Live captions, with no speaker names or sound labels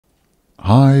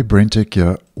Hi, BrenTech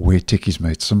here, where tech is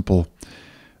made simple.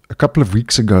 A couple of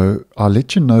weeks ago, I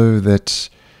let you know that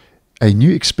a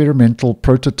new experimental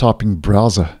prototyping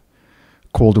browser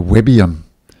called Webium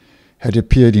had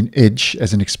appeared in Edge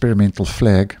as an experimental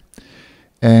flag.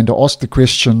 And I asked the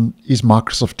question, is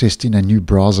Microsoft testing a new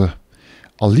browser?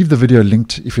 I'll leave the video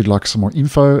linked if you'd like some more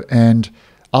info, and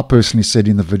I personally said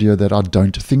in the video that I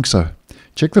don't think so.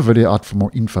 Check the video out for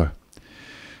more info.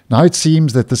 Now it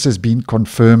seems that this has been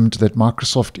confirmed that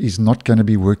Microsoft is not going to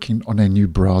be working on a new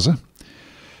browser.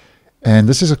 And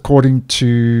this is according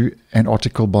to an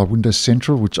article by Windows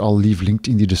Central, which I'll leave linked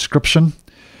in the description,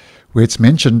 where it's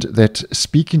mentioned that,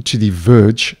 speaking to The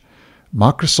Verge,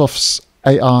 Microsoft's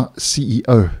AI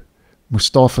CEO,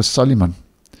 Mustafa Suleyman,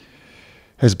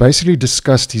 has basically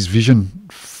discussed his vision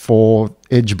for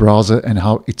Edge browser and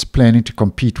how it's planning to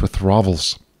compete with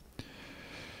rivals.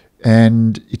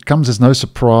 And it comes as no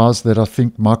surprise that I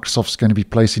think Microsoft's going to be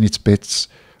placing its bets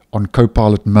on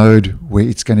Copilot mode, where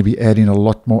it's going to be adding a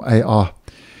lot more AI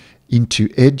into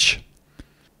Edge.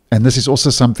 And this is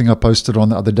also something I posted on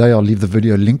the other day. I'll leave the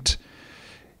video linked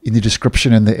in the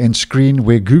description and the end screen,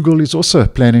 where Google is also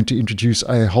planning to introduce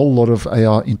a whole lot of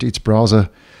AI into its browser,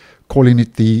 calling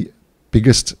it the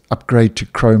biggest upgrade to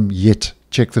Chrome yet.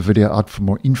 Check the video out for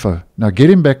more info. Now,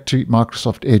 getting back to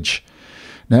Microsoft Edge.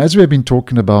 Now, as we have been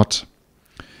talking about,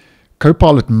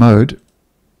 Copilot mode,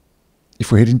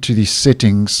 if we head into the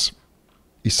settings,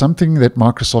 is something that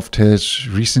Microsoft has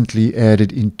recently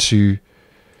added into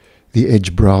the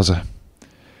Edge browser.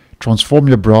 Transform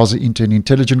your browser into an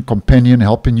intelligent companion,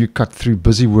 helping you cut through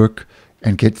busy work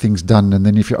and get things done. And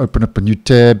then if you open up a new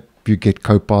tab, you get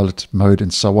Copilot mode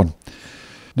and so on.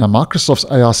 Now, Microsoft's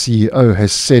AI CEO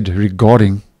has said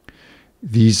regarding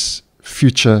these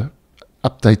future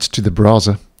updates to the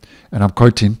browser, and I'm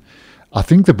quoting, "I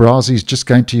think the browser is just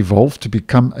going to evolve to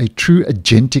become a true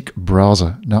agentic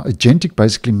browser." Now, agentic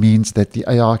basically means that the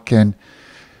AI can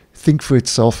think for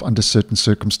itself under certain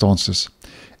circumstances.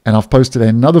 And I've posted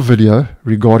another video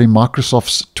regarding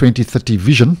Microsoft's 2030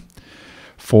 vision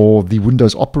for the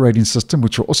Windows operating system,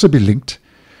 which will also be linked,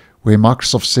 where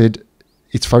Microsoft said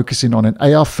it's focusing on an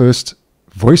AI-first,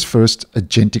 voice-first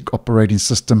agentic operating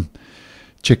system.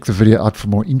 Check the video out for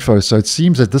more info. So it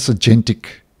seems that this agentic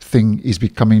thing is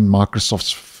becoming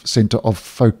Microsoft's center of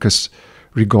focus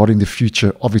regarding the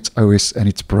future of its OS and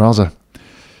its browser.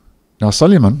 Now,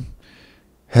 Suleyman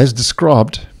has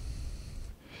described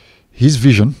his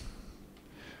vision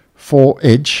for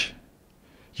Edge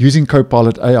using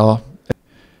Copilot AI.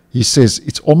 He says,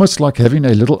 "It's almost like having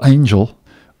a little angel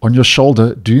on your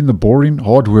shoulder doing the boring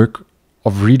hard work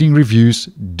of reading reviews,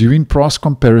 doing price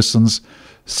comparisons,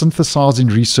 synthesizing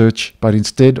research, but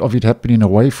instead of it happening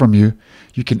away from you,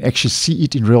 you can actually see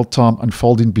it in real time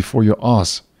unfolding before your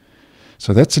eyes."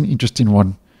 So that's an interesting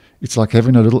one. It's like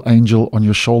having a little angel on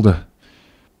your shoulder.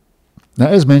 Now,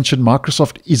 as mentioned,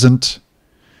 Microsoft isn't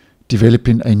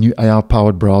developing a new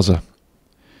AI-powered browser.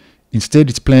 Instead,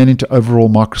 it's planning to overhaul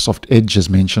Microsoft Edge, as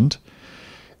mentioned.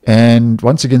 And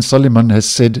once again, Suleyman has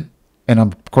said, and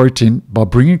I'm quoting, "By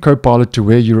bringing Copilot to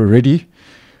where you're ready,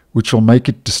 which will make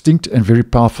it distinct and very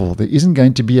powerful. There isn't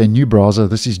going to be a new browser.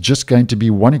 This is just going to be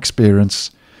one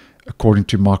experience," according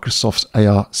to Microsoft's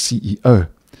AI CEO.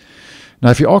 Now,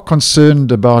 if you are concerned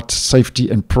about safety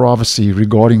and privacy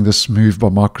regarding this move by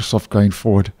Microsoft going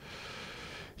forward,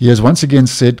 he has once again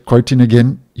said, quoting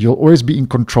again, "You'll always be in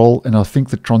control, and I think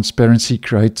that transparency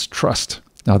creates trust."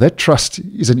 Now, that trust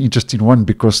is an interesting one,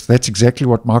 because that's exactly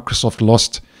what Microsoft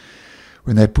lost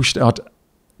when they pushed out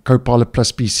Copilot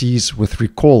Plus PCs with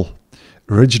recall,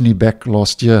 originally back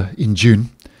last year in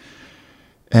June.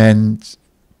 And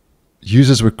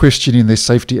users were questioning their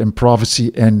safety and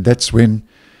privacy, and that's when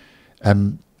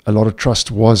a lot of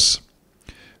trust was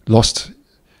lost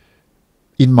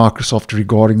in Microsoft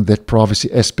regarding that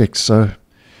privacy aspect. So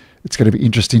it's going to be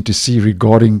interesting to see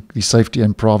regarding the safety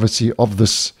and privacy of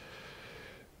this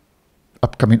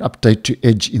upcoming update to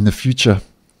Edge in the future.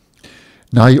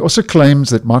 Now, he also claims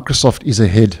that Microsoft is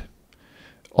ahead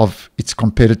of its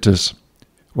competitors.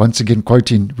 Once again,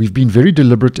 quoting, "We've been very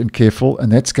deliberate and careful,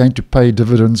 and that's going to pay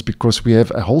dividends because we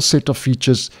have a whole set of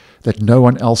features that no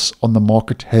one else on the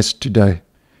market has today."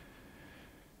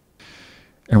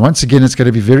 And once again, it's going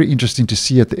to be very interesting to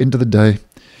see at the end of the day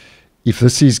if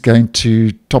this is going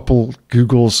to topple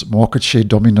Google's market share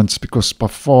dominance, because by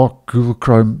far Google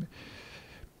Chrome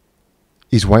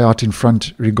is way out in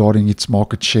front regarding its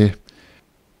market share,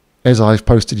 as I've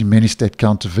posted in many stat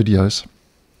counter videos.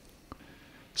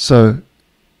 So,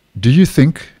 do you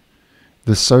think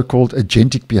the so-called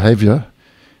agentic behavior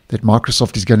that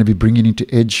Microsoft is going to be bringing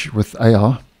into Edge with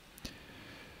AI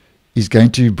is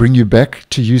going to bring you back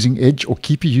to using Edge or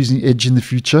keep you using Edge in the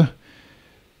future,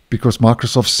 because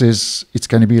Microsoft says it's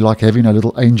going to be like having a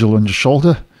little angel on your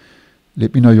shoulder.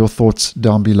 Let me know your thoughts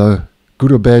down below.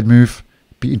 Good or bad move?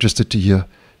 Be interested to hear.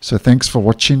 So thanks for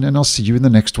watching, and I'll see you in the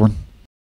next one.